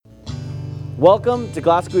Welcome to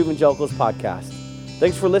Glasgow Evangelicals Podcast.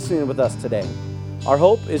 Thanks for listening with us today. Our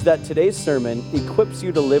hope is that today's sermon equips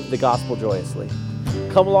you to live the gospel joyously.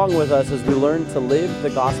 Come along with us as we learn to live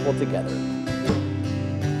the gospel together.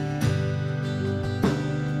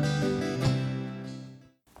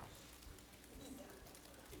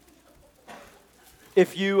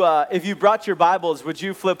 If you brought your Bibles, would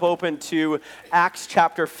you flip open to Acts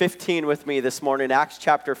chapter 15 with me this morning, Acts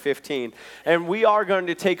chapter 15. And we are going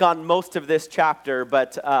to take on most of this chapter,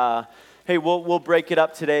 but hey, we'll break it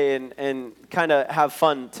up today and kind of have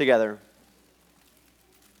fun together.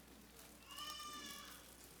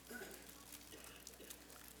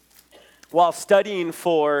 While studying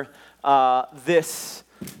for this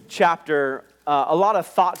chapter, a lot of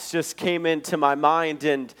thoughts just came into my mind,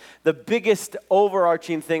 and the biggest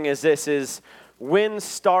overarching thing is this, is when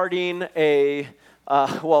starting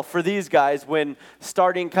for these guys, when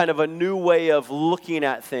starting kind of a new way of looking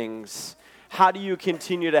at things, how do you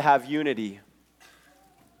continue to have unity?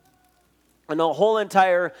 And the whole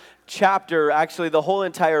entire chapter, actually the whole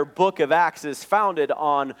entire book of Acts is founded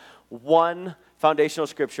on one foundational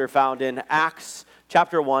scripture found in Acts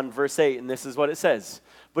chapter 1, verse 8, and this is what it says.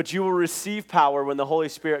 But you will receive power when the Holy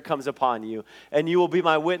Spirit comes upon you, and you will be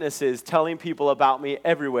my witnesses, telling people about me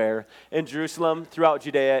everywhere, in Jerusalem, throughout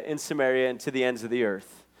Judea, in Samaria, and to the ends of the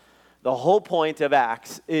earth. The whole point of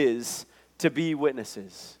Acts is to be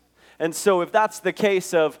witnesses. And so if that's the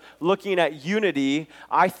case of looking at unity,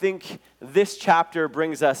 I think this chapter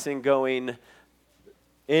brings us in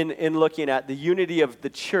looking at the unity of the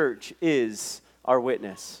church is our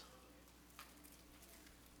witness.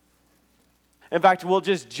 In fact, we'll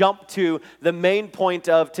just jump to the main point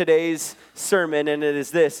of today's sermon, and it is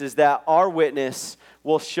this, is that our witness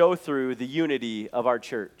will show through the unity of our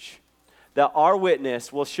church. That our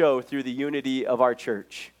witness will show through the unity of our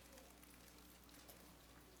church.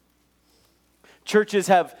 Churches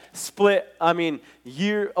have split,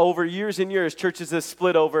 over years and years, churches have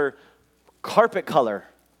split over carpet color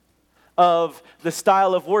of the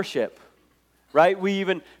style of worship. Right? We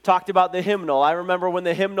even talked about the hymnal. I remember when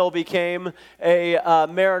the hymnal became a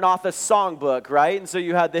Maranatha songbook, right? And so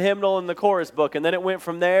you had the hymnal and the chorus book, and then it went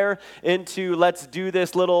from there into let's do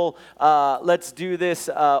this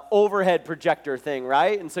overhead projector thing,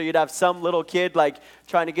 right? And so you'd have some little kid like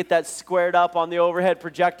trying to get that squared up on the overhead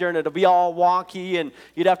projector, and it'll be all wonky, and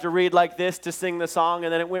you'd have to read like this to sing the song,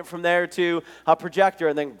 and then it went from there to a projector,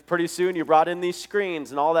 and then pretty soon you brought in these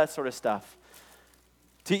screens and all that sort of stuff.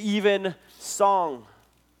 To even song,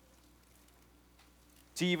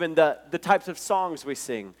 to even the types of songs we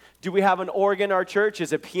sing. Do we have an organ in our church?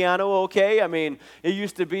 Is a piano okay? I mean, it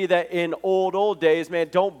used to be that in old days, man,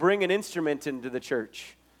 don't bring an instrument into the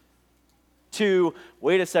church. To,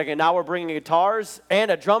 wait a second, now we're bringing guitars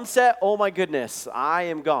and a drum set? Oh my goodness, I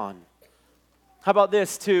am gone. How about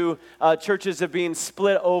this? To churches have been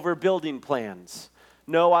split over building plans.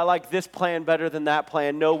 No, I like this plan better than that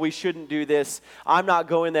plan. No, we shouldn't do this. I'm not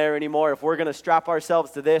going there anymore if we're going to strap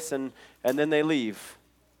ourselves to this, and then they leave.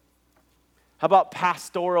 How about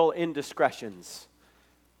pastoral indiscretions?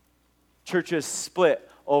 Churches split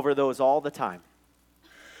over those all the time.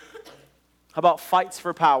 How about fights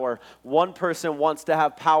for power? One person wants to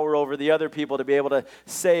have power over the other people to be able to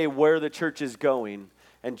say where the church is going,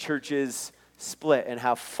 and churches split and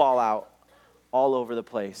have fallout all over the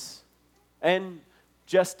place. And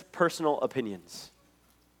just personal opinions.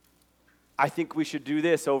 I think we should do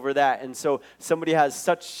this over that. And so somebody has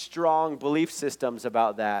such strong belief systems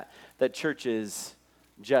about that churches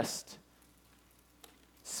just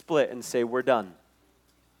split and say, we're done.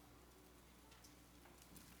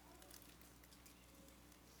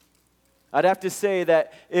 I'd have to say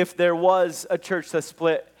that if there was a church that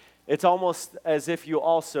split, it's almost as if you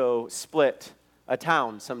also split a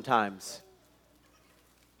town sometimes.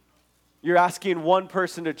 You're asking one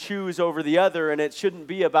person to choose over the other, and it shouldn't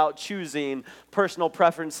be about choosing personal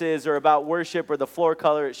preferences or about worship or the floor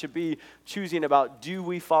color. It should be choosing about, do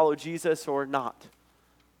we follow Jesus or not?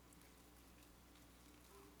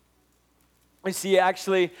 You see,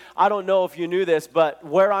 actually, I don't know if you knew this, but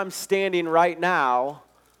where I'm standing right now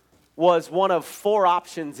was one of 4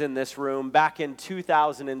 options in this room back in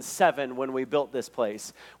 2007 when we built this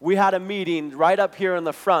place. We had a meeting right up here in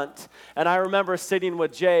the front, and I remember sitting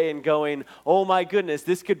with Jay and going, oh my goodness,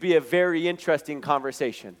 this could be a very interesting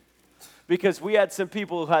conversation. Because we had some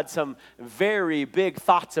people who had some very big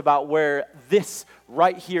thoughts about where this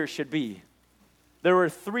right here should be. There were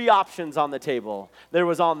 3 options on the table. There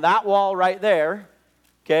was on that wall right there,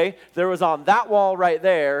 okay? There was on that wall right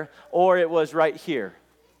there, or it was right here.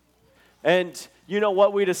 And you know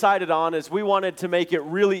what we decided on is we wanted to make it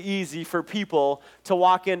really easy for people to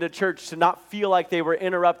walk into church to not feel like they were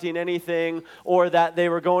interrupting anything or that they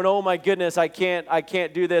were going, oh my goodness, I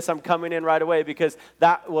can't do this, I'm coming in right away, because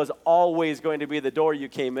that was always going to be the door you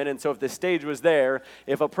came in. And so if the stage was there,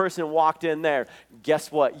 if a person walked in there,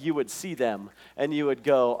 guess what? You would see them and you would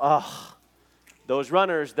go, oh, those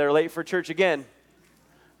runners, they're late for church again,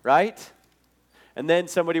 right? And then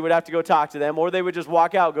somebody would have to go talk to them, or they would just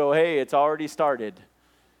walk out, go, hey, it's already started.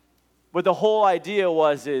 But the whole idea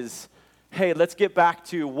is, hey, let's get back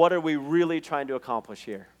to what are we really trying to accomplish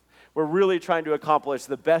here? We're really trying to accomplish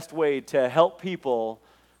the best way to help people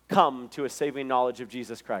come to a saving knowledge of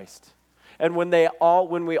Jesus Christ. And when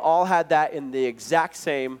we all had that in the exact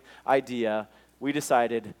same idea, we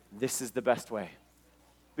decided this is the best way.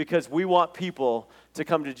 Because we want people to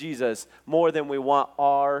come to Jesus more than we want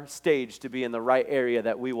our stage to be in the right area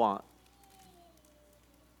that we want.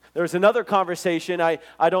 There's another conversation I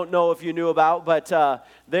don't know if you knew about, but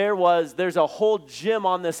there's a whole gym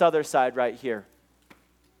on this other side right here.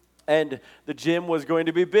 And the gym was going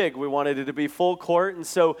to be big. We wanted it to be full court. And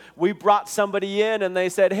so we brought somebody in and they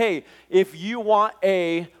said, hey, if you want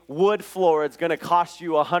a wood floor, it's going to cost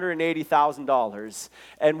you $180,000.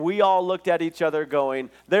 And we all looked at each other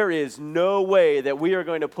going, there is no way that we are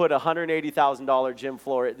going to put a $180,000 gym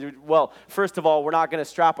floor. Well, first of all, we're not going to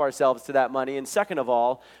strap ourselves to that money. And second of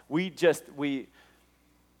all, we just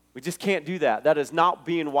can't do that. That is not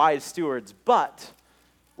being wise stewards. But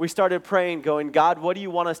we started praying, going, God, what do you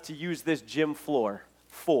want us to use this gym floor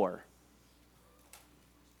for?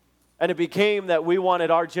 And it became that we wanted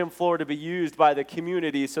our gym floor to be used by the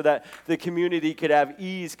community so that the community could have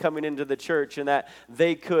ease coming into the church and that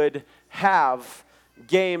they could have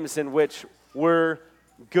games in which were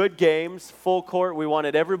good games, full court. We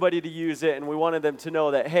wanted everybody to use it, and we wanted them to know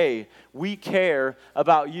that, hey, we care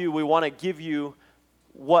about you. We want to give you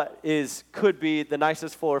what could be the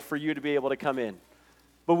nicest floor for you to be able to come in.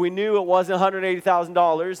 But we knew it wasn't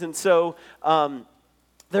 $180,000, and so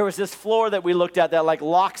there was this floor that we looked at that like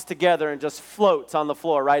locks together and just floats on the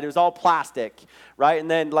floor, right? It was all plastic, right? And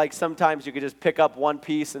then like sometimes you could just pick up one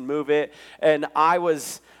piece and move it. And I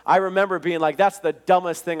remember being like, that's the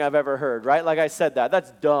dumbest thing I've ever heard, right? Like I said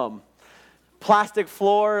that's dumb. Plastic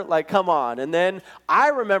floor, like come on. And then I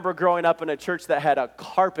remember growing up in a church that had a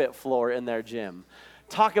carpet floor in their gym.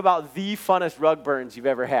 Talk about the funnest rug burns you've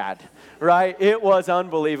ever had, right? It was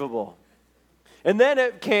unbelievable. And then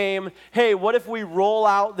it came, hey, what if we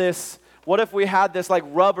had this like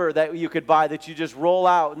rubber that you could buy that you just roll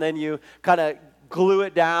out and then you kind of glue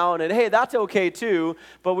it down, and hey, that's okay too,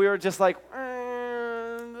 but we were just like,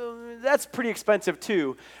 that's pretty expensive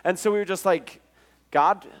too. And so we were just like,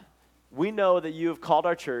 God, we know that you have called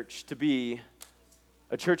our church to be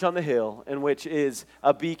a church on the hill, in which is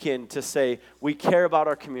a beacon to say, we care about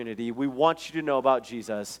our community, we want you to know about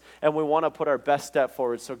Jesus, and we want to put our best step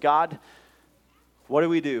forward. So God, what do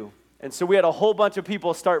we do? And so we had a whole bunch of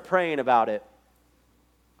people start praying about it.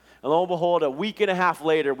 And lo and behold, a week and a half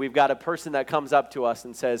later, we've got a person that comes up to us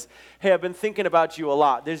and says, hey, I've been thinking about you a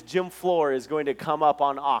lot. This gym floor is going to come up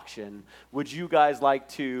on auction. Would you guys like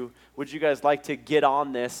to get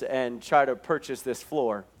on this and try to purchase this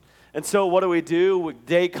floor? And so what do?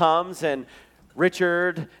 Day comes, and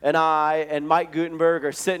Richard and I and Mike Gutenberg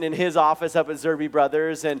are sitting in his office up at Zerbe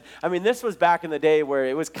Brothers. And I mean, this was back in the day where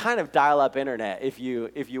it was kind of dial-up internet, if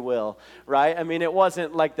you will, right? I mean, it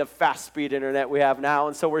wasn't like the fast-speed internet we have now.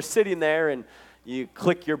 And so we're sitting there, and you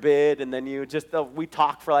click your bid, and then we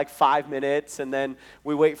talk for like 5 minutes, and then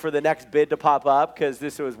we wait for the next bid to pop up, because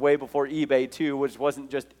this was way before eBay too, which wasn't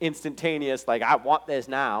just instantaneous, like I want this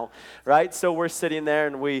now, right? So we're sitting there,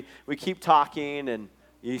 and we keep talking, and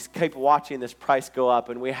you keep watching this price go up,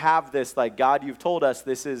 and we have this like, God, you've told us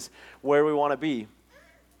this is where we want to be.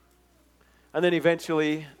 And then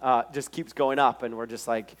eventually just keeps going up, and we're just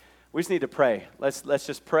like, we just need to pray. Let's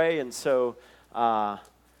just pray. And so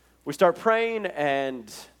we start praying,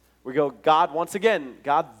 and we go, God, once again,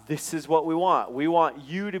 God, this is what we want. We want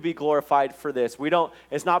you to be glorified for this.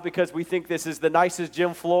 It's not because we think this is the nicest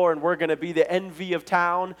gym floor and we're going to be the envy of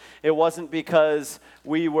town. It wasn't because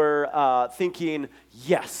we were thinking,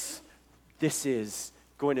 yes, this is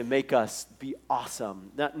going to make us be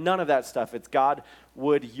awesome. None of that stuff. It's God,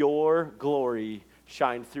 would your glory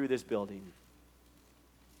shine through this building?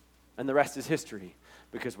 And the rest is history,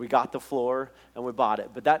 because we got the floor and we bought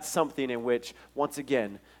it. But that's something in which, once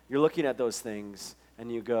again, you're looking at those things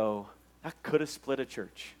and you go, that could have split a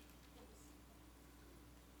church.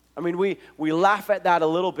 I mean, we laugh at that a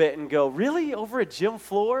little bit and go, really? Over a gym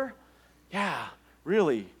floor? Yeah,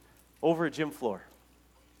 really, over a gym floor.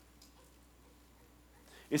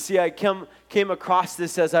 You see, I came across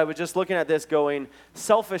this as I was just looking at this going,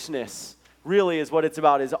 selfishness really is what it's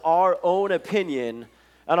about, is our own opinion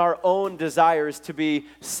and our own desires to be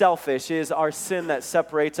selfish is our sin that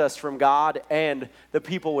separates us from God and the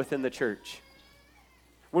people within the church.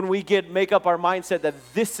 When we make up our mindset that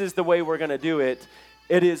this is the way we're going to do it,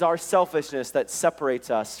 it is our selfishness that separates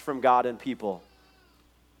us from God and people.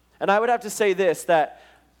 And I would have to say this, that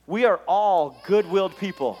we are all good-willed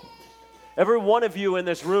people. Every one of you in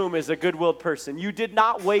this room is a good-willed person. You did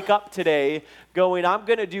not wake up today going, I'm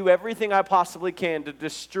going to do everything I possibly can to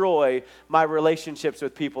destroy my relationships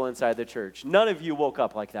with people inside the church. None of you woke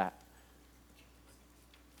up like that.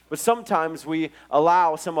 But sometimes we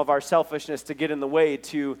allow some of our selfishness to get in the way,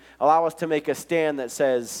 to allow us to make a stand that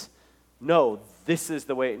says, no, this is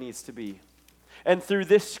the way it needs to be. And through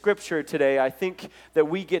this scripture today, I think that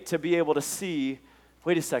we get to be able to see,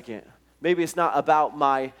 wait a second, maybe it's not about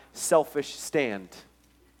my selfish stand.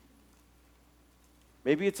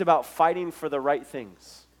 Maybe it's about fighting for the right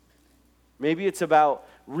things. Maybe it's about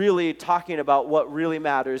really talking about what really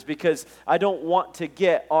matters, because I don't want to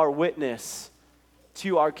get our witness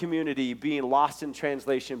to our community being lost in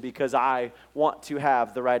translation because I want to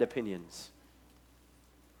have the right opinions.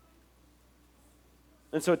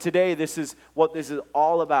 And so today, this is what this is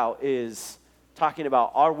all about, is talking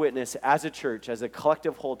about our witness as a church, as a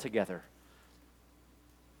collective whole together,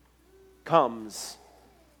 comes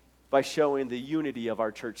by showing the unity of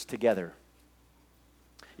our church together.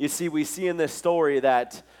 You see, we see in this story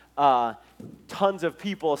that tons of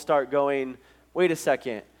people start going, wait a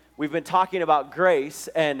second, we've been talking about grace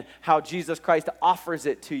and how Jesus Christ offers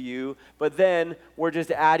it to you, but then we're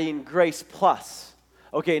just adding grace plus.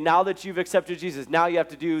 Okay, now that you've accepted Jesus, now you have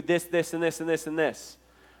to do this, this, and this, and this, and this,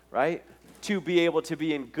 right? To be able to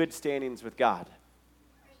be in good standings with God.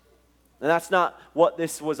 And that's not what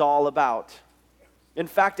this was all about. In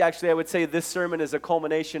fact, actually, I would say this sermon is a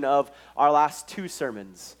culmination of our last two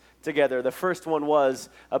sermons together. The first one was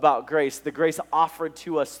about grace, the grace offered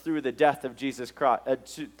to us through the death of Jesus Christ,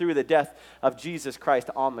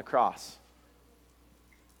 on the cross.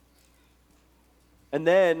 And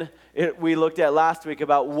then we looked at last week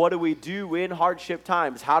about what do we do in hardship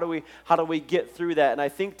times? How do we get through that? And I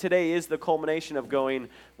think today is the culmination of going,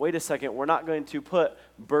 wait a second, we're not going to put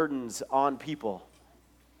burdens on people.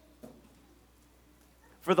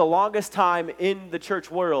 For the longest time in the church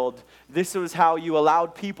world, this was how you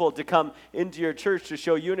allowed people to come into your church to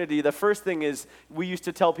show unity. The first thing is we used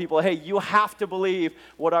to tell people, hey, you have to believe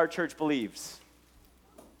what our church believes.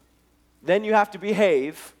 Then you have to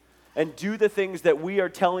behave and do the things that we are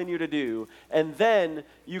telling you to do, and then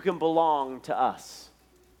you can belong to us.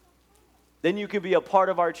 Then you can be a part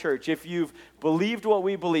of our church. If you've believed what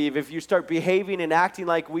we believe, if you start behaving and acting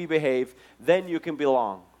like we behave, then you can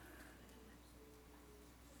belong.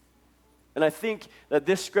 And I think that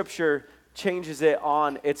this scripture changes it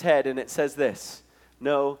on its head, and it says this: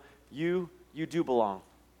 no, you do belong.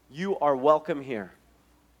 You are welcome here.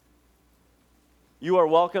 You are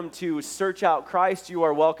welcome to search out Christ. You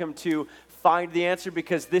are welcome to find the answer,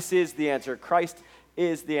 because this is the answer. Christ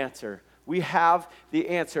is the answer. We have the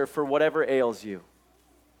answer for whatever ails you.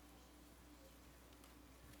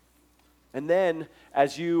 And then,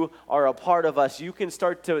 as you are a part of us, you can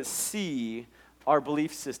start to see our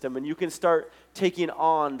belief system, and you can start taking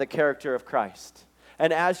on the character of Christ.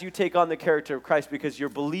 And as you take on the character of Christ because you're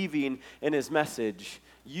believing in his message,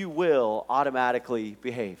 you will automatically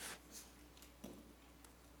behave.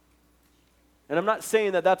 And I'm not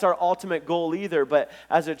saying that that's our ultimate goal either, but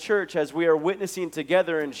as a church, as we are witnessing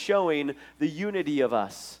together and showing the unity of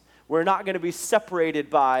us, we're not going to be separated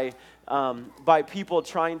by people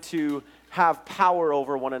trying to have power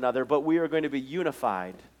over one another, but we are going to be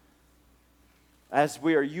unified. As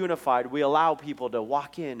we are unified, we allow people to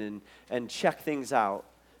walk in and check things out,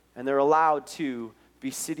 and they're allowed to be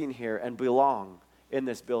sitting here and belong in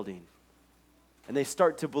this building. And they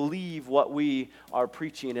start to believe what we are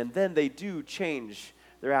preaching, and then they do change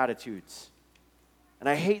their attitudes. And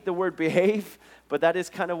I hate the word behave, but that is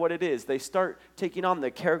kind of what it is. They start taking on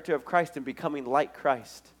the character of Christ and becoming like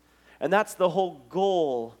Christ. And that's the whole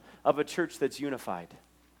goal of a church that's unified.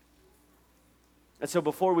 And so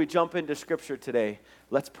before we jump into Scripture today,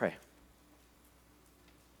 let's pray.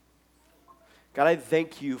 God, I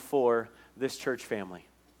thank you for this church family.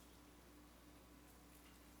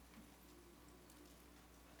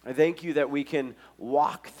 I thank you that we can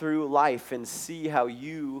walk through life and see how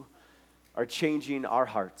you are changing our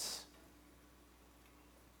hearts.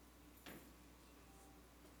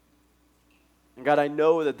 And God, I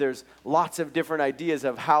know that there's lots of different ideas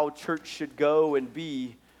of how church should go and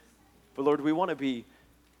be. But Lord, we want to be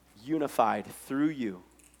unified through you.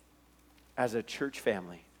 as a church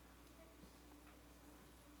family.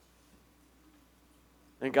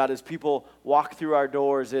 And God, as people walk through our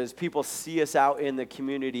doors, as people see us out in the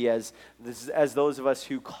community, as those of us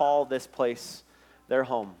who call this place their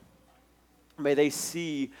home, may they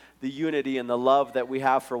see the unity and the love that we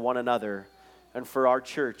have for one another and for our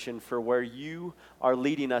church and for where you are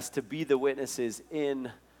leading us to be the witnesses in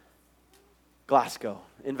Glasgow,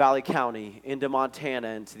 in Valley County, into Montana,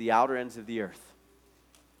 and to the outer ends of the earth.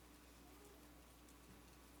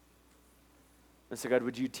 And so, God,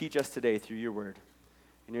 would you teach us today through your word?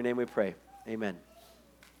 In your name we pray. Amen.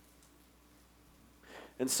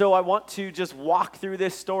 And so I want to just walk through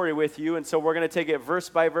this story with you. And so we're going to take it verse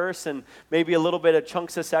by verse and maybe a little bit of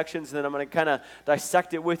chunks of sections. And then I'm going to kind of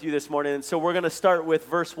dissect it with you this morning. And so we're going to start with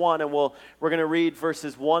verse 1. And we're going to read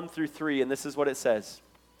verses 1 through 3. And this is what it says.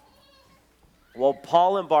 While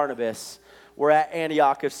Paul and Barnabas were at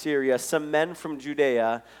Antioch of Syria, some men from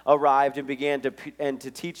Judea arrived and began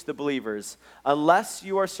to teach the believers, unless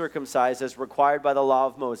you are circumcised as required by the law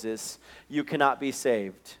of Moses, you cannot be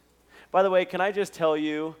saved. By the way, can I just tell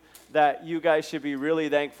you that you guys should be really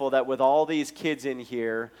thankful that with all these kids in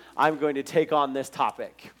here, I'm going to take on this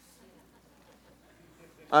topic.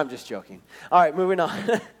 I'm just joking. All right, moving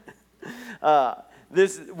on.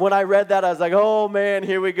 When I read that, I was like, oh man,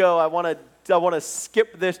 here we go. I want to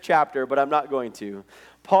skip this chapter, but I'm not going to.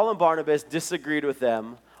 Paul and Barnabas disagreed with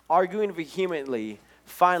them, arguing vehemently.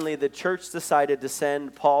 Finally, the church decided to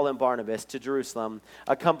send Paul and Barnabas to Jerusalem,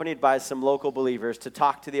 accompanied by some local believers, to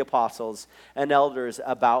talk to the apostles and elders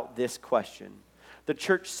about this question. The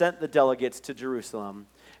church sent the delegates to Jerusalem,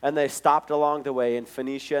 and they stopped along the way in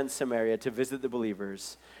Phoenicia and Samaria to visit the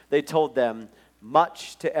believers. They told them,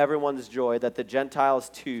 much to everyone's joy, that the Gentiles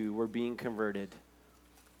too were being converted.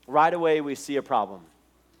 Right away, we see a problem.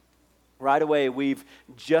 Right away, we've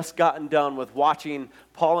just gotten done with watching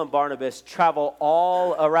Paul and Barnabas travel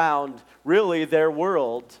all around, really, their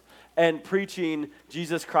world and preaching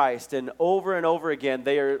Jesus Christ. And over again,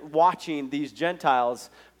 they are watching these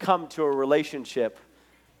Gentiles come to a relationship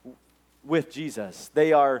with Jesus.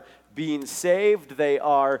 They are being saved. They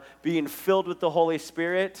are being filled with the Holy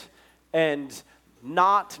Spirit. And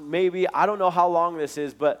I don't know how long this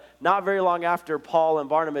is, but not very long after Paul and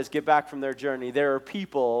Barnabas get back from their journey, there are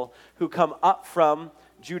people who come up from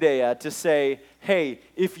Judea to say, hey,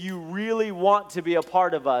 if you really want to be a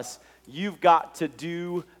part of us, you've got to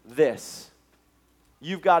do this.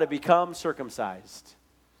 You've got to become circumcised.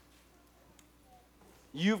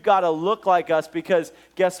 You've got to look like us because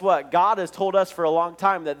guess what? God has told us for a long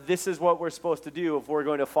time that this is what we're supposed to do if we're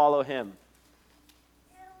going to follow him.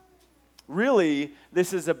 Really,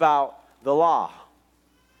 this is about the law.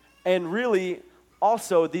 And really,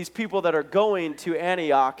 also, these people that are going to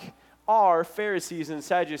Antioch are Pharisees and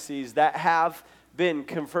Sadducees that have been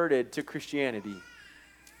converted to Christianity.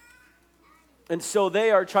 And so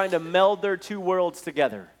they are trying to meld their two worlds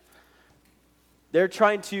together. They're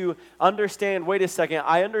trying to understand, wait a second,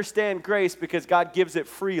 I understand grace because God gives it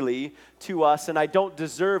freely to us, and I don't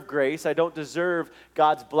deserve grace. I don't deserve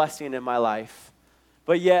God's blessing in my life.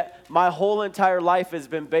 But yet, my whole entire life has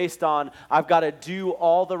been based on I've got to do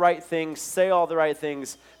all the right things, say all the right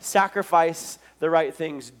things, sacrifice the right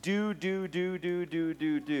things, do.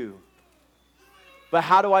 But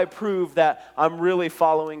how do I prove that I'm really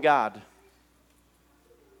following God?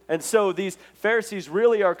 And so these Pharisees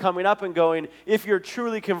really are coming up and going, if you're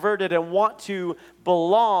truly converted and want to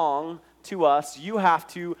belong to us, you have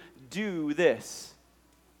to do this.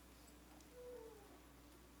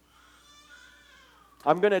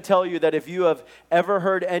 I'm going to tell you that if you have ever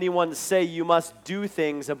heard anyone say you must do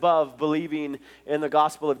things above believing in the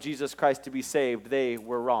gospel of Jesus Christ to be saved, they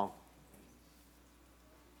were wrong.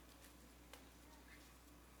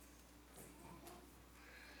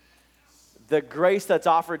 The grace that's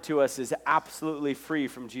offered to us is absolutely free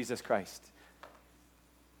from Jesus Christ.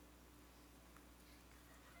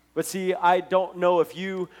 But see, I don't know if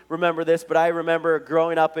you remember this, but I remember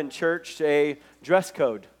growing up in church, a dress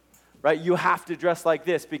code. Right? You have to dress like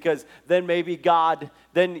this because then maybe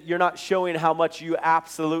then you're not showing how much you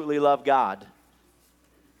absolutely love God.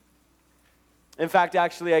 In fact,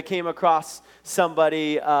 actually, I came across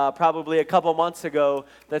somebody probably a couple months ago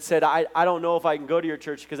that said, I don't know if I can go to your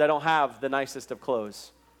church because I don't have the nicest of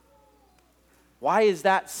clothes. Why is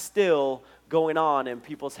that still going on in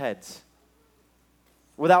people's heads?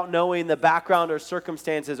 Without knowing the background or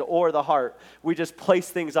circumstances or the heart, we just place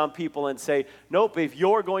things on people and say, nope, if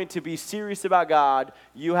you're going to be serious about God,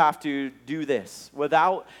 you have to do this,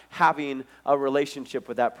 without having a relationship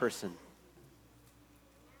with that person.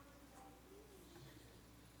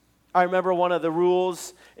 I remember one of the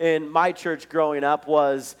rules in my church growing up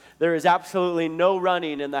was there is absolutely no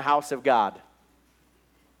running in the house of God.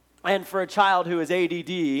 And for a child who is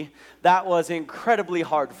ADD, that was incredibly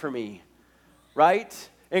hard for me, right?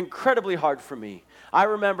 Incredibly hard for me. I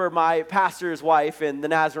remember my pastor's wife in the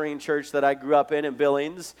Nazarene church that I grew up in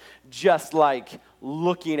Billings just like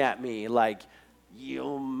looking at me like,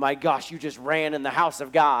 my gosh, you just ran in the house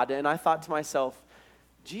of God. And I thought to myself,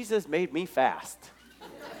 Jesus made me fast.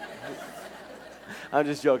 I'm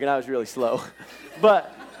just joking, I was really slow.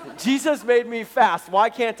 But Jesus made me fast. Why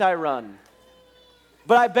can't I run?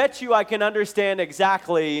 But I bet you I can understand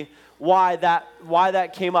exactly why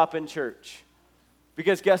that came up in church.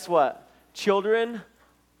 Because guess what? Children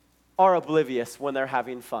are oblivious when they're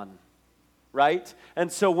having fun, right? And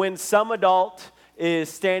so when some adult is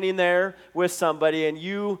standing there with somebody and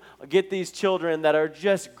you get these children that are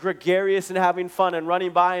just gregarious and having fun and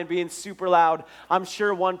running by and being super loud, I'm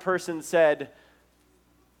sure one person said,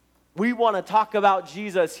 we want to talk about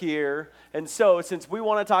Jesus here, and so since we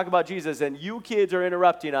want to talk about Jesus and you kids are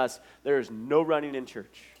interrupting us, there's no running in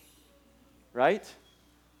church, right?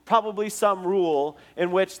 Probably some rule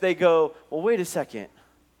in which they go, well, wait a second.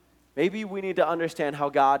 Maybe we need to understand how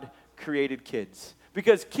God created kids.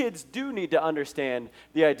 Because kids do need to understand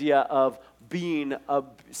the idea of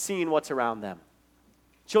seeing what's around them.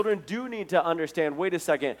 Children do need to understand, wait a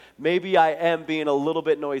second, maybe I am being a little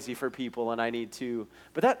bit noisy for people and I need to,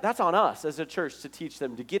 but that's on us as a church to teach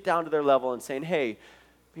them, to get down to their level and saying, hey,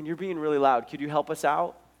 you're being really loud. Could you help us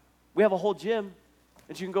out? We have a whole gym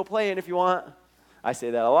and you can go play in if you want. I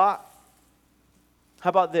say that a lot. How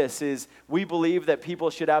about this, is we believe that people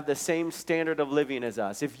should have the same standard of living as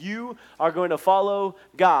us. If you are going to follow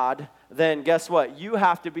God, then guess what? You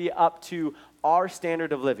have to be up to our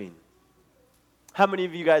standard of living. How many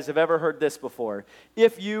of you guys have ever heard this before?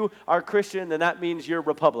 If you are Christian, then that means you're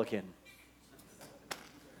Republican.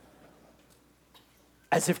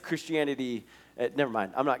 As if Christianity, never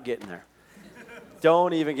mind, I'm not getting there.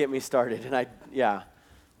 Don't even get me started.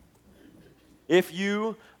 If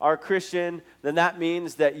you are Christian, then that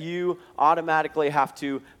means that you automatically have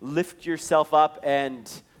to lift yourself up and,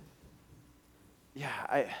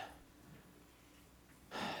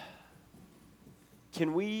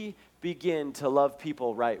 can we begin to love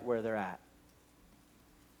people right where they're at?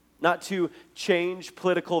 Not to change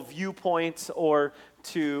political viewpoints or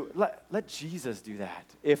to let Jesus do that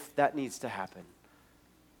if that needs to happen.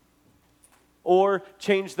 Or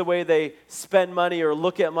change the way they spend money or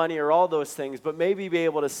look at money or all those things, but maybe be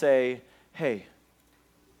able to say, hey,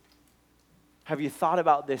 have you thought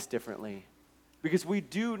about this differently? Because we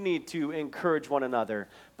do need to encourage one another,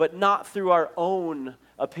 but not through our own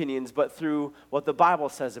opinions, but through what the Bible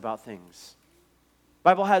says about things. The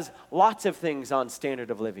Bible has lots of things on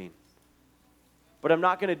standard of living, but I'm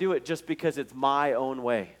not going to do it just because it's my own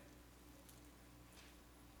way.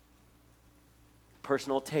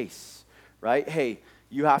 Personal tastes, right? Hey,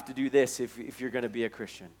 you have to do this if you're going to be a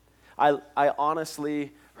Christian. I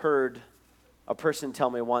honestly heard a person tell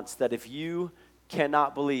me once that if you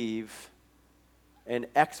cannot believe in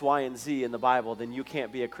X, Y, and Z in the Bible, then you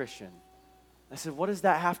can't be a Christian. I said, what does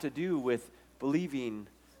that have to do with believing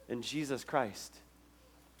in Jesus Christ?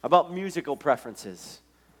 About musical preferences.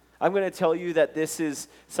 I'm going to tell you that this is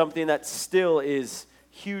something that still is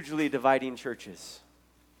hugely dividing churches.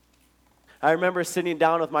 I remember sitting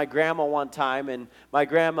down with my grandma one time, and my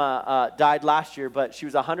grandma died last year, but she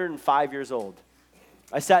was 105 years old.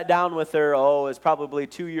 I sat down with her, it was probably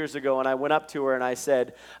 2 years ago, and I went up to her and I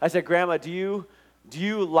said, Grandma, do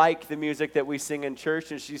you like the music that we sing in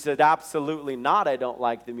church? And she said, absolutely not. I don't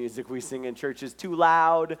like the music we sing in church. It's too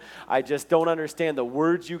loud. I just don't understand the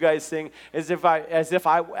words you guys sing. As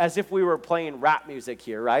if we were playing rap music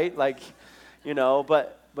here, right?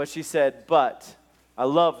 But she said, but I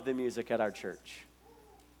love the music at our church.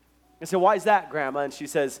 I said, why is that, Grandma? And she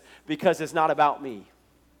says, because it's not about me.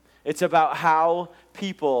 It's about how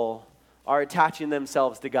people are attaching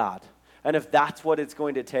themselves to God. And if that's what it's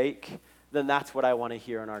going to take, then that's what I want to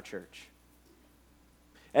hear in our church.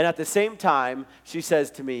 And at the same time, she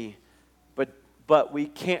says to me, but we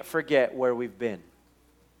can't forget where we've been.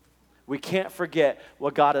 We can't forget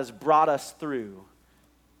what God has brought us through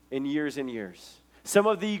in years and years. Some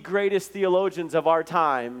of the greatest theologians of our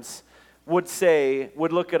times would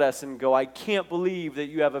look at us and go, I can't believe that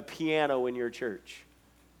you have a piano in your church.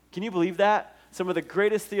 Can you believe that? Some of the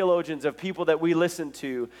greatest theologians of people that we listen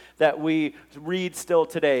to, that we read still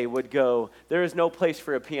today, would go, there is no place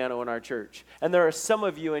for a piano in our church. And there are some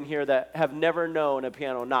of you in here that have never known a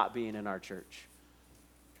piano not being in our church.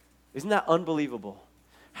 Isn't that unbelievable?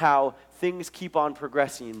 How things keep on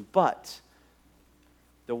progressing, but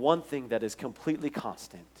the one thing that is completely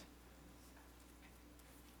constant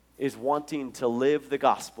is wanting to live the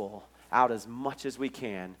gospel out as much as we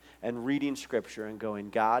can and reading scripture and going,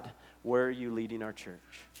 God, where are you leading our church?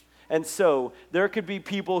 And so there could be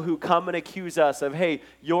people who come and accuse us of, hey,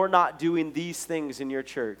 you're not doing these things in your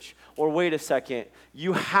church. Or wait a second,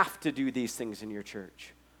 you have to do these things in your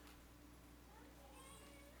church.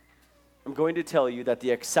 I'm going to tell you that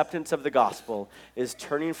the acceptance of the gospel is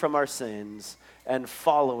turning from our sins and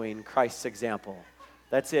following Christ's example.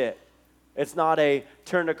 That's it. It's not a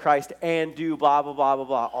turn to Christ and do blah, blah, blah, blah,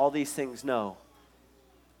 blah. All these things, no.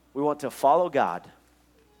 We want to follow God,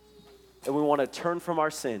 and we want to turn from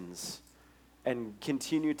our sins and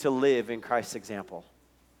continue to live in Christ's example.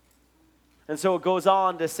 And so it goes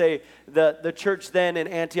on to say the church then in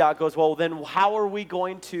Antioch goes, well, then how are we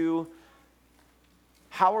going to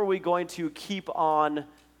keep on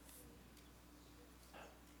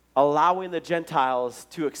allowing the Gentiles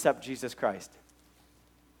to accept Jesus Christ?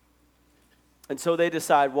 And so they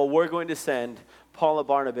decide, well, we're going to send Paul and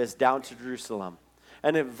Barnabas down to Jerusalem.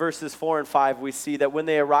 And in verses 4 and 5, we see that when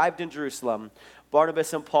they arrived in Jerusalem,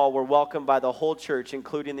 Barnabas and Paul were welcomed by the whole church,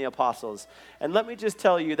 including the apostles. And let me just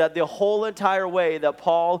tell you that the whole entire way that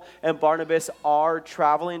Paul and Barnabas are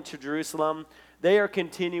traveling to Jerusalem, they are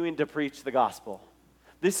continuing to preach the gospel.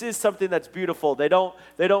 This is something that's beautiful. They don't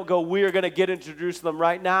go, we are going to get into Jerusalem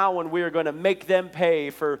right now and we are going to make them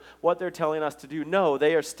pay for what they're telling us to do. No,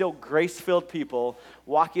 they are still grace-filled people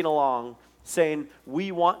walking along saying,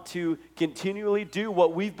 we want to continually do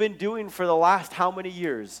what we've been doing for the last how many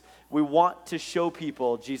years. We want to show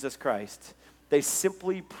people Jesus Christ. They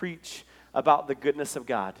simply preach about the goodness of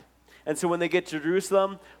God. And so when they get to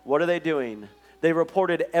Jerusalem, what are they doing? They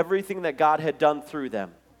reported everything that God had done through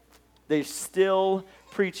them. They're still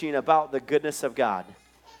preaching about the goodness of God.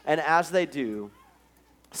 And as they do,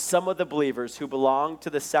 some of the believers who belonged to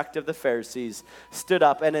the sect of the Pharisees stood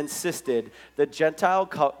up and insisted that Gentile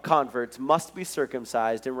converts must be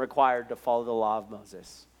circumcised and required to follow the law of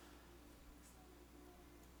Moses.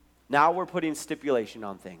 Now we're putting stipulation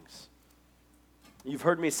on things. You've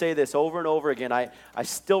heard me say this over and over again. I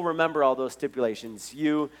still remember all those stipulations.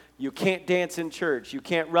 You can't dance in church. You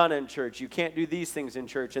can't run in church. You can't do these things in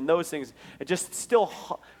church and those things. It just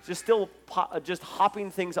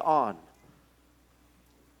hopping things on.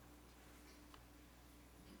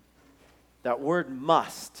 That word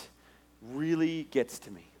must really gets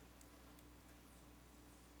to me.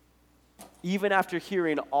 Even after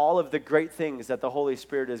hearing all of the great things that the Holy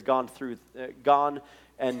Spirit has gone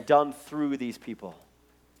and done through these people.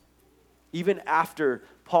 Even after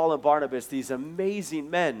Paul and Barnabas, these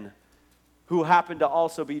amazing men who happen to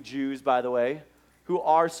also be Jews, by the way, who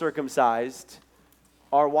are circumcised,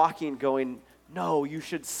 are walking going, no, you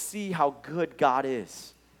should see how good God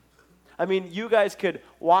is. I mean, you guys could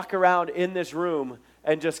walk around in this room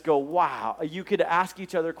and just go, wow. You could ask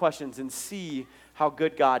each other questions and see how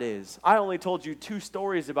good God is. I only told you 2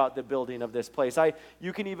 stories about the building of this place.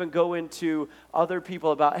 You can even go into other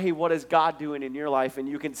people about, hey, what is God doing in your life? And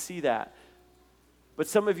you can see that. But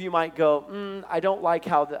some of you might go, I don't like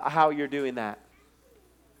how you're doing that.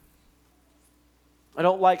 I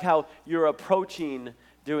don't like how you're approaching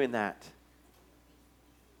doing that.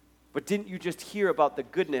 But didn't you just hear about the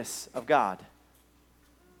goodness of God?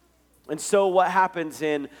 And so what happens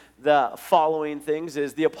in the following things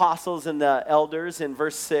is the apostles and the elders in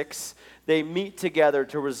verse 6, they meet together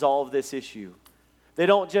to resolve this issue. They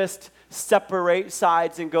don't just separate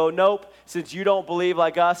sides and go, nope, since you don't believe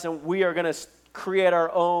like us and we are going to create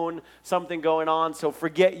our own something going on, so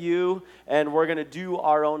forget you and we're going to do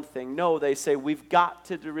our own thing. No, they say we've got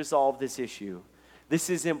to resolve this issue. This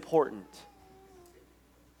is important.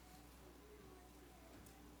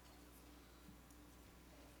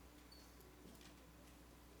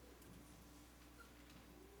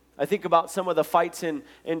 I think about some of the fights in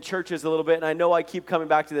churches a little bit, and I know I keep coming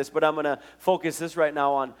back to this, but I'm going to focus this right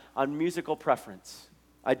now on musical preference.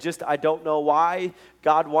 I don't know why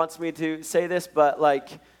God wants me to say this, but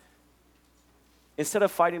instead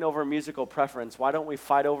of fighting over musical preference, why don't we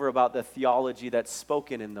fight over about the theology that's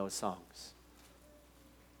spoken in those songs?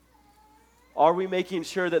 Are we making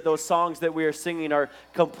sure that those songs that we are singing are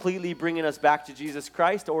completely bringing us back to Jesus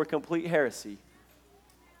Christ or complete heresy?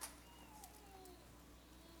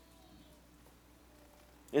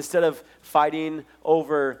 Instead of fighting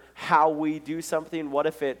over how we do something, what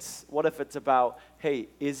if it's about, hey,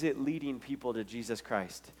 is it leading people to Jesus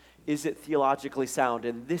Christ? Is it theologically sound?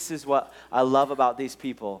 And this is what I love about these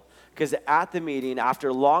people. Because at the meeting,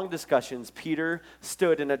 after long discussions, Peter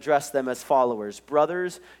stood and addressed them as followers.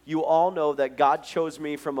 Brothers, you all know that God chose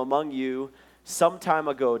me from among you some time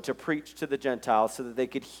ago to preach to the Gentiles so that they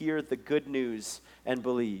could hear the good news and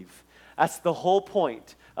believe. That's the whole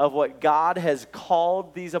point of what God has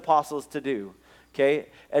called these apostles to do, okay?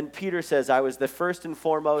 And Peter says, I was the first and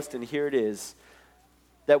foremost, and here it is,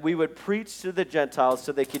 that we would preach to the Gentiles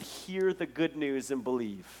so they could hear the good news and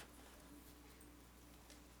believe.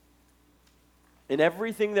 In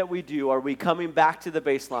everything that we do, are we coming back to the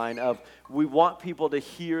baseline of we want people to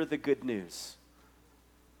hear the good news?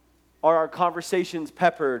 Are our conversations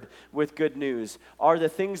peppered with good news? Are the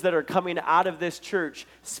things that are coming out of this church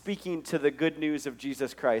speaking to the good news of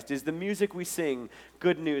Jesus Christ? Is the music we sing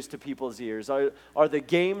good news to people's ears? Are the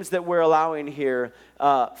games that we're allowing here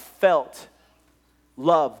felt,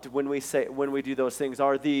 loved when we do those things?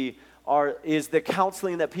 Is the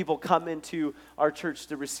counseling that people come into our church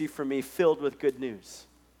to receive from me filled with good news?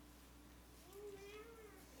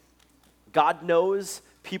 God knows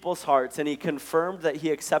people's hearts, and he confirmed that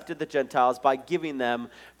he accepted the Gentiles by giving them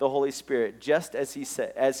the Holy Spirit, just as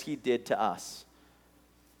he did to us.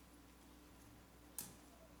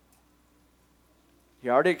 He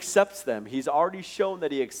already accepts them. He's already shown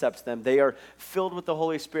that he accepts them. They are filled with the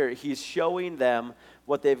Holy Spirit. He's showing them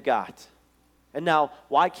what they've got. And now,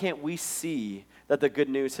 why can't we see that the good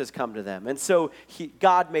news has come to them? And so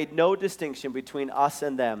God made no distinction between us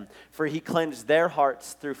and them, for he cleansed their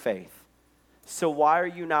hearts through faith. So why are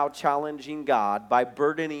you now challenging God by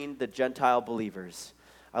burdening the Gentile believers?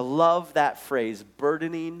 I love that phrase,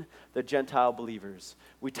 burdening the Gentile believers.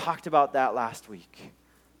 We talked about that last week.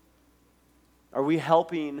 Are we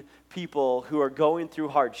helping people who are going through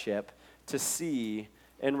hardship to see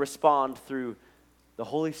and respond through the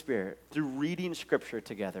Holy Spirit, through reading Scripture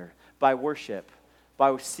together, by worship,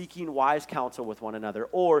 by seeking wise counsel with one another?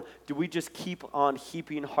 Or do we just keep on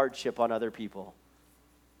heaping hardship on other people?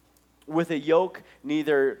 With a yoke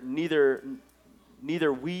neither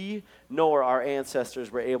we nor our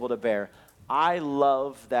ancestors were able to bear. I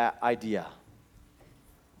love that idea.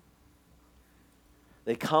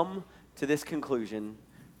 They come to this conclusion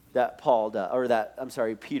that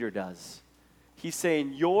Peter does. He's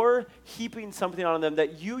saying, you're heaping something on them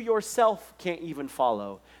that you yourself can't even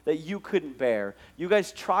follow, that you couldn't bear. You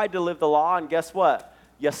guys tried to live the law, and guess what?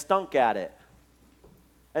 You stunk at it.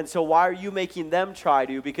 And so why are you making them try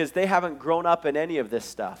to? Because they haven't grown up in any of this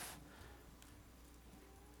stuff.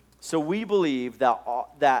 So we believe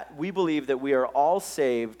that we are all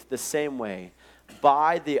saved the same way,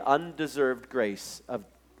 by the undeserved grace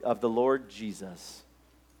of the Lord Jesus.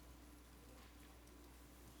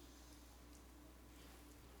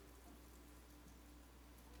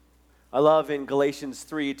 I love in Galatians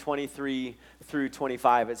 3:23 through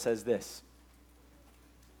 25, it says this.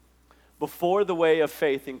 Before the way of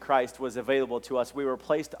faith in Christ was available to us, we were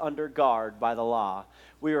placed under guard by the law.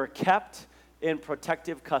 We were kept in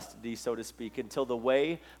protective custody, so to speak, until the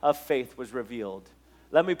way of faith was revealed.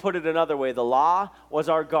 Let me put it another way. The law was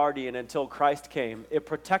our guardian until Christ came. It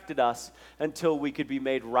protected us until we could be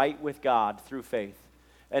made right with God through faith.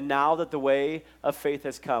 And now that the way of faith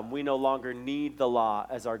has come, we no longer need the law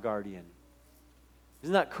as our guardian.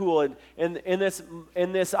 Isn't that cool? And in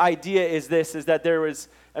this idea is that there was,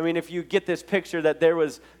 if you get this picture, that there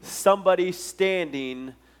was somebody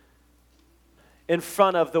standing in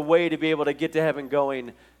front of the way to be able to get to heaven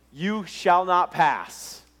going, you shall not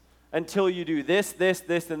pass until you do this, this,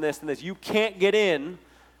 this, and this, and this. You can't get in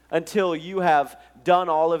until you have done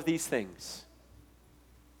all of these things.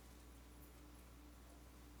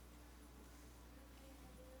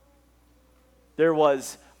 There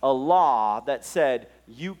was a law that said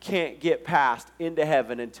you can't get past into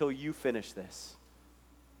heaven until you finish this.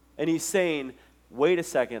 And he's saying, wait a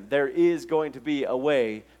second, there is going to be a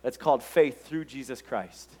way that's called faith through Jesus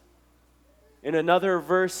Christ. In another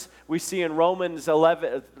verse, we see in Romans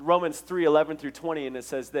 3:11 through 20, and it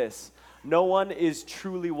says this, no one is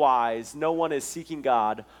truly wise, no one is seeking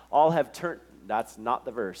God, all have turned, that's not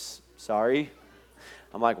the verse, sorry.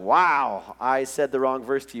 I'm like, wow, I said the wrong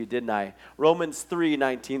verse to you, didn't I? Romans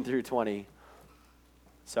 3:19 through 20.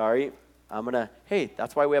 Sorry,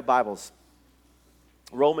 that's why we have Bibles.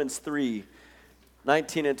 Romans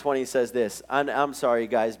 3:19 and 20 says this. I'm sorry,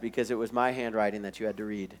 guys, because it was my handwriting that you had to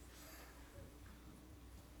read.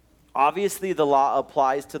 Obviously, the law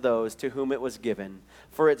applies to those to whom it was given,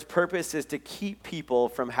 for its purpose is to keep people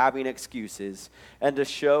from having excuses and to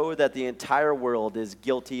show that the entire world is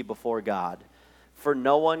guilty before God. For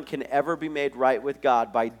no one can ever be made right with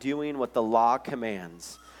God by doing what the law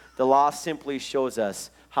commands. The law simply shows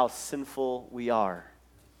us how sinful we are.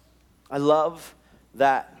 I love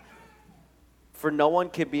that. For no one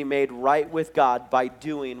can be made right with God by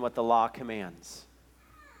doing what the law commands.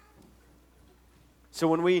 So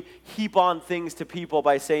when we heap on things to people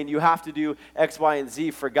by saying you have to do X, Y, and Z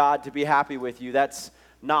for God to be happy with you, that's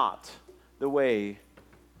not the way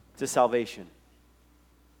to salvation.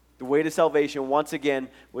 The way to salvation, once again,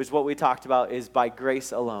 was what we talked about, is by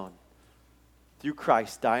grace alone. Through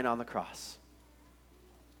Christ dying on the cross.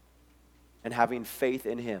 And having faith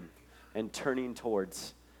in him and turning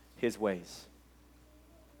towards his ways.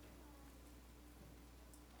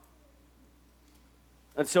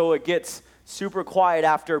 And so it gets super quiet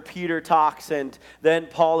after Peter talks, and then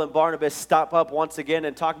Paul and Barnabas stop up once again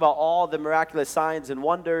and talk about all the miraculous signs and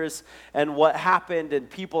wonders and what happened, and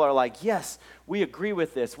people are like, yes, we agree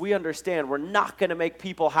with this. We understand. We're not going to make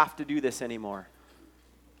people have to do this anymore.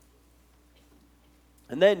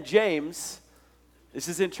 And then James, this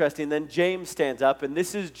is interesting, then James stands up, and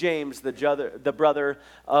this is James, the brother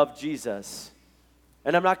of Jesus.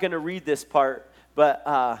 And I'm not going to read this part,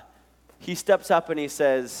 but he steps up and he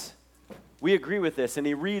says, we agree with this. And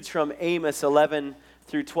he reads from Amos 11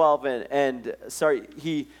 through 12.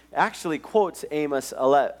 He actually quotes Amos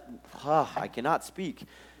 11. I cannot speak.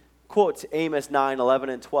 Quotes Amos 9, 11,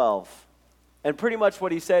 and 12. And pretty much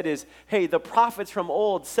what he said is, hey, the prophets from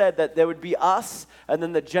old said that there would be us and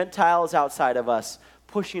then the Gentiles outside of us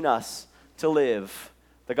pushing us to live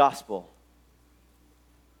the gospel.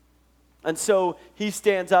 And so he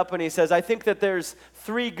stands up and he says, I think that there's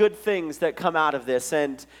 3 good things that come out of this.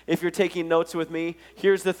 And if you're taking notes with me,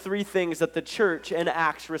 here's the 3 things that the church in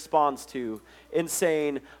Acts responds to in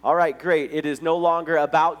saying, all right, great. It is no longer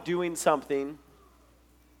about doing something,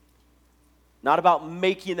 not about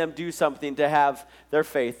making them do something to have their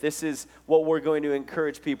faith. This is what we're going to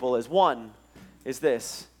encourage people is. One is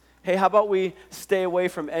this. Hey, how about we stay away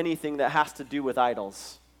from anything that has to do with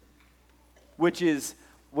idols?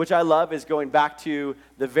 Which I love is going back to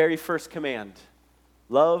the very first command.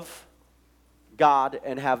 Love God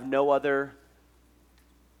and have no other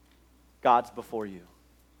gods before you.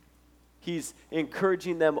 He's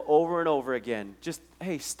encouraging them over and over again. Just,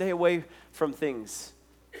 hey, stay away from things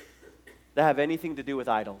that have anything to do with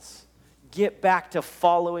idols. Get back to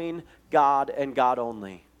following God and God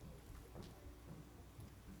only.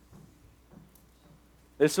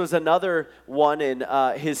 This was another one, and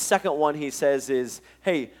his second one he says is,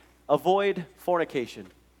 hey, avoid fornication.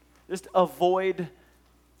 Just avoid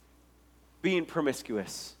being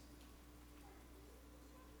promiscuous.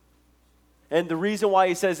 And the reason why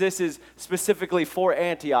he says this is specifically for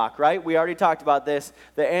Antioch, right? We already talked about this.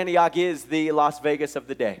 That Antioch is the Las Vegas of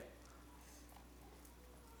the day.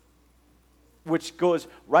 Which goes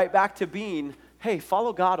right back to being, hey,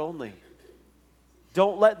 follow God only.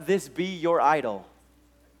 Don't let this be your idol.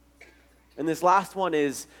 And this last one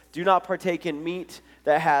is, do not partake in meat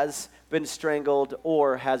that has been strangled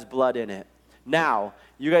or has blood in it. Now,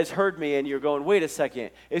 you guys heard me and you're going, wait a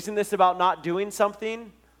second, isn't this about not doing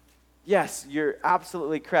something? Yes, you're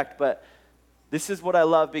absolutely correct, but this is what I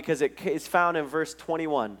love because it is found in verse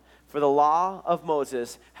 21. For the law of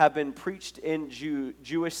Moses have been preached in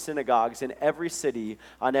Jewish synagogues in every city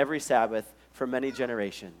on every Sabbath for many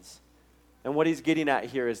generations. And what he's getting at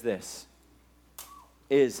here is this.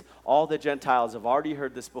 Is all the Gentiles have already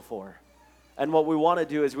heard this before. And what we want to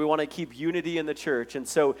do is we want to keep unity in the church. And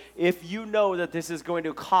so if you know that this is going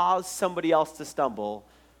to cause somebody else to stumble,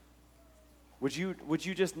 would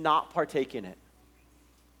you just not partake in it?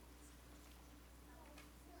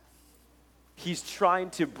 He's trying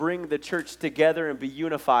to bring the church together and be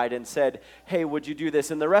unified and said, hey, would you do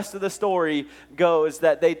this? And the rest of the story goes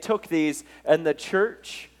that they took these and the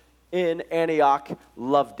church in Antioch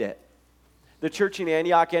loved it. The church in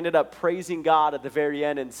Antioch ended up praising God at the very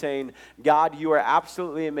end and saying, God, you are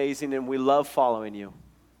absolutely amazing and we love following you.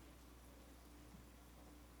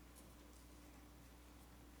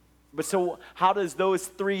 But so how does those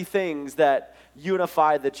 3 things that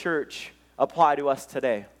unify the church apply to us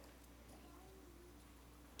today?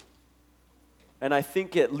 And I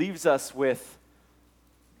think it leaves us with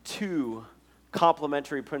 2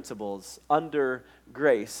 complementary principles under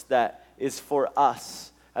grace that is for us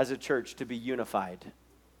as a church to be unified.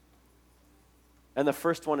 And the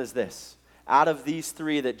first one is this. Out of these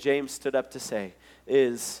 3 that James stood up to say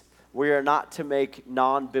is we are not to make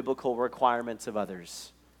non-biblical requirements of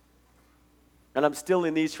others. And I'm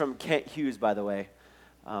stealing these from Kent Hughes, by the way.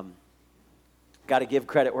 Got to give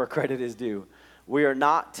credit where credit is due. We are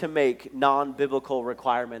not to make non-biblical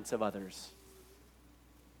requirements of others.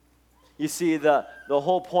 You see, the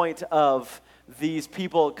whole point of these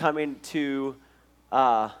people coming to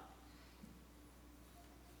the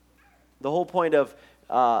whole point of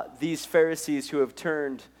these Pharisees who have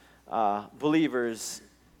turned believers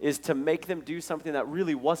is to make them do something that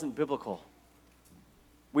really wasn't biblical.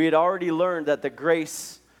 We had already learned that the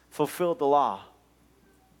grace fulfilled the law.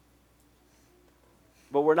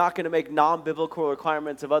 But we're not going to make non-biblical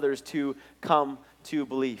requirements of others to come to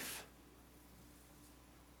belief.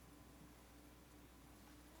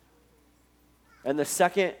 And the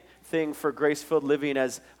second thing for grace-filled living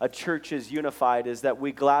as a church is unified is that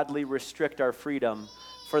we gladly restrict our freedom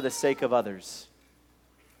for the sake of others.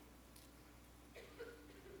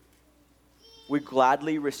 We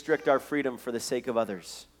gladly restrict our freedom for the sake of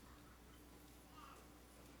others.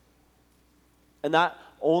 And that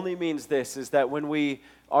only means this, is that when we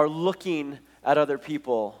are looking at other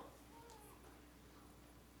people,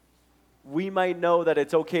 we might know that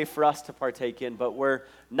it's okay for us to partake in, but we're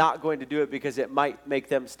not going to do it because it might make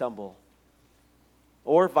them stumble.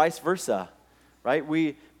 Or vice versa, right?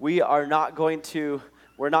 We're not going to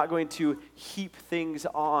heap things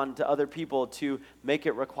on to other people to make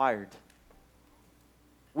it required.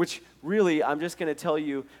 Which really, I'm just going to tell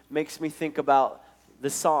you, makes me think about the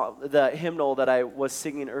song, the hymnal that I was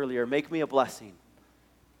singing earlier, Make Me a Blessing.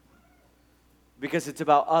 Because it's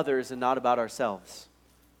about others and not about ourselves.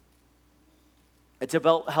 It's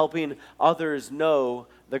about helping others know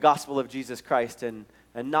the gospel of Jesus Christ and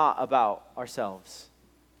not about ourselves.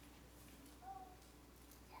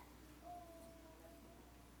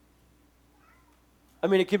 I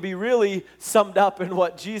mean, it can be really summed up in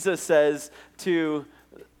what Jesus says to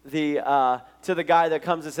the guy that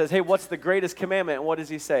comes and says, hey, what's the greatest commandment? And what does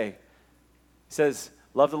he say? He says,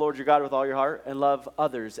 love the Lord your God with all your heart and love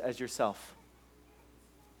others as yourself.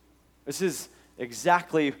 This is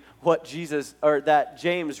exactly what that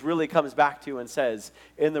James really comes back to and says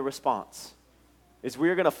in the response. Is we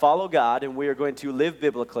are going to follow God and we are going to live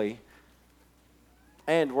biblically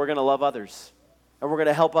and we're going to love others. And we're going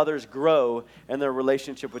to help others grow in their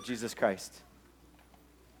relationship with Jesus Christ.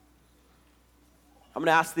 I'm going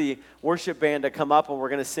to ask the worship band to come up and we're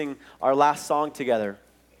going to sing our last song together.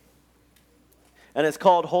 And it's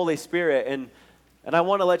called Holy Spirit. And I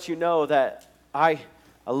want to let you know that I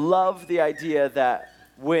love the idea that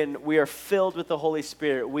when we are filled with the Holy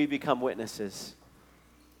Spirit, we become witnesses.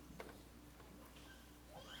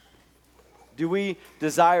 Do we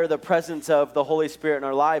desire the presence of the Holy Spirit in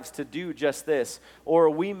our lives to do just this? Or are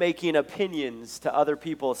we making opinions to other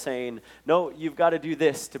people saying, no, you've got to do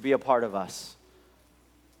this to be a part of us?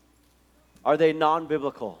 Are they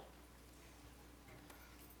non-biblical?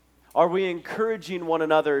 Are we encouraging one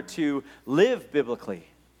another to live biblically?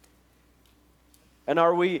 And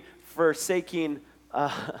are we forsaking,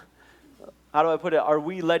 how do I put it? Are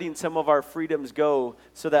we letting some of our freedoms go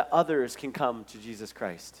so that others can come to Jesus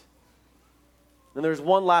Christ? And there's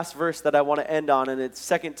one last verse that I want to end on, and it's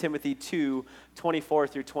 2 Timothy 2, 24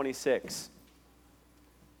 through 26.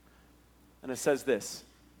 And it says this: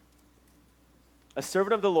 a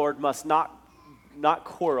servant of the Lord must not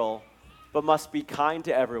quarrel, but must be kind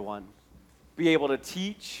to everyone, be able to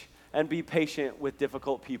teach and be patient with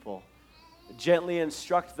difficult people. Gently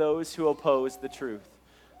instruct those who oppose the truth.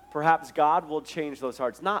 Perhaps God will change those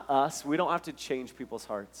hearts. Not us. We don't have to change people's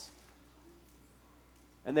hearts.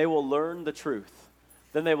 And they will learn the truth.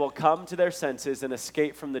 Then they will come to their senses and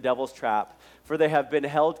escape from the devil's trap, for they have been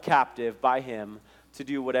held captive by him to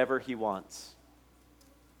do whatever he wants.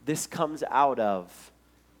 This comes out of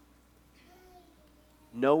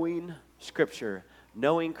knowing Scripture,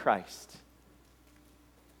 knowing Christ,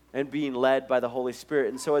 and being led by the Holy Spirit.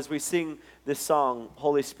 And so as we sing this song,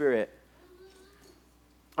 Holy Spirit,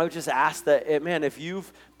 I would just ask that, if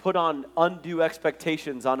you've put on undue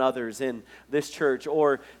expectations on others in this church,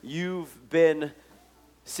 or you've been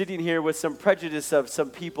sitting here with some prejudice of some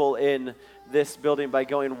people in this building by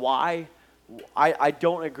going, why? I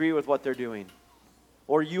don't agree with what they're doing.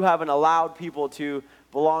 Or you haven't allowed people to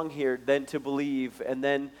belong here, then to believe, and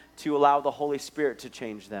then to allow the Holy Spirit to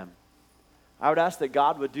change them. I would ask that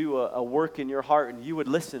God would do a work in your heart and you would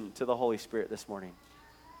listen to the Holy Spirit this morning.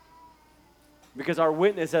 Because our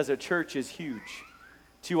witness as a church is huge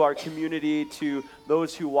to our community, to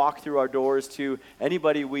those who walk through our doors, to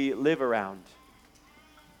anybody we live around.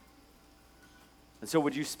 And so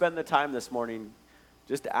would you spend the time this morning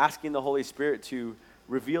just asking the Holy Spirit to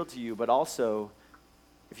reveal to you, but also,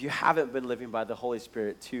 if you haven't been living by the Holy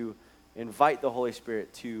Spirit, to invite the Holy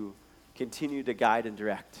Spirit to continue to guide and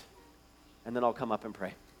direct. And then I'll come up and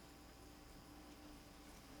pray.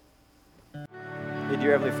 Hey,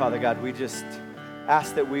 dear Heavenly Father, God, we just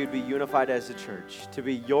ask that we would be unified as a church, to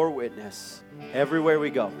be your witness everywhere we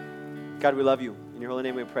go. God, we love you. In your holy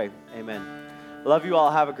name we pray. Amen. Love you all.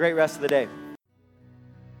 Have a great rest of the day.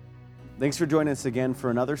 Thanks for joining us again for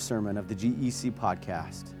another sermon of the GEC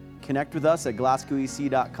podcast. Connect with us at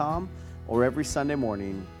glasgowec.com or every Sunday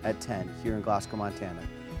morning at 10 here in Glasgow, Montana.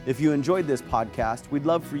 If you enjoyed this podcast, we'd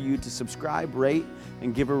love for you to subscribe, rate,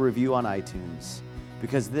 and give a review on iTunes,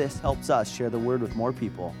 because this helps us share the word with more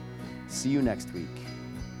people. See you next week.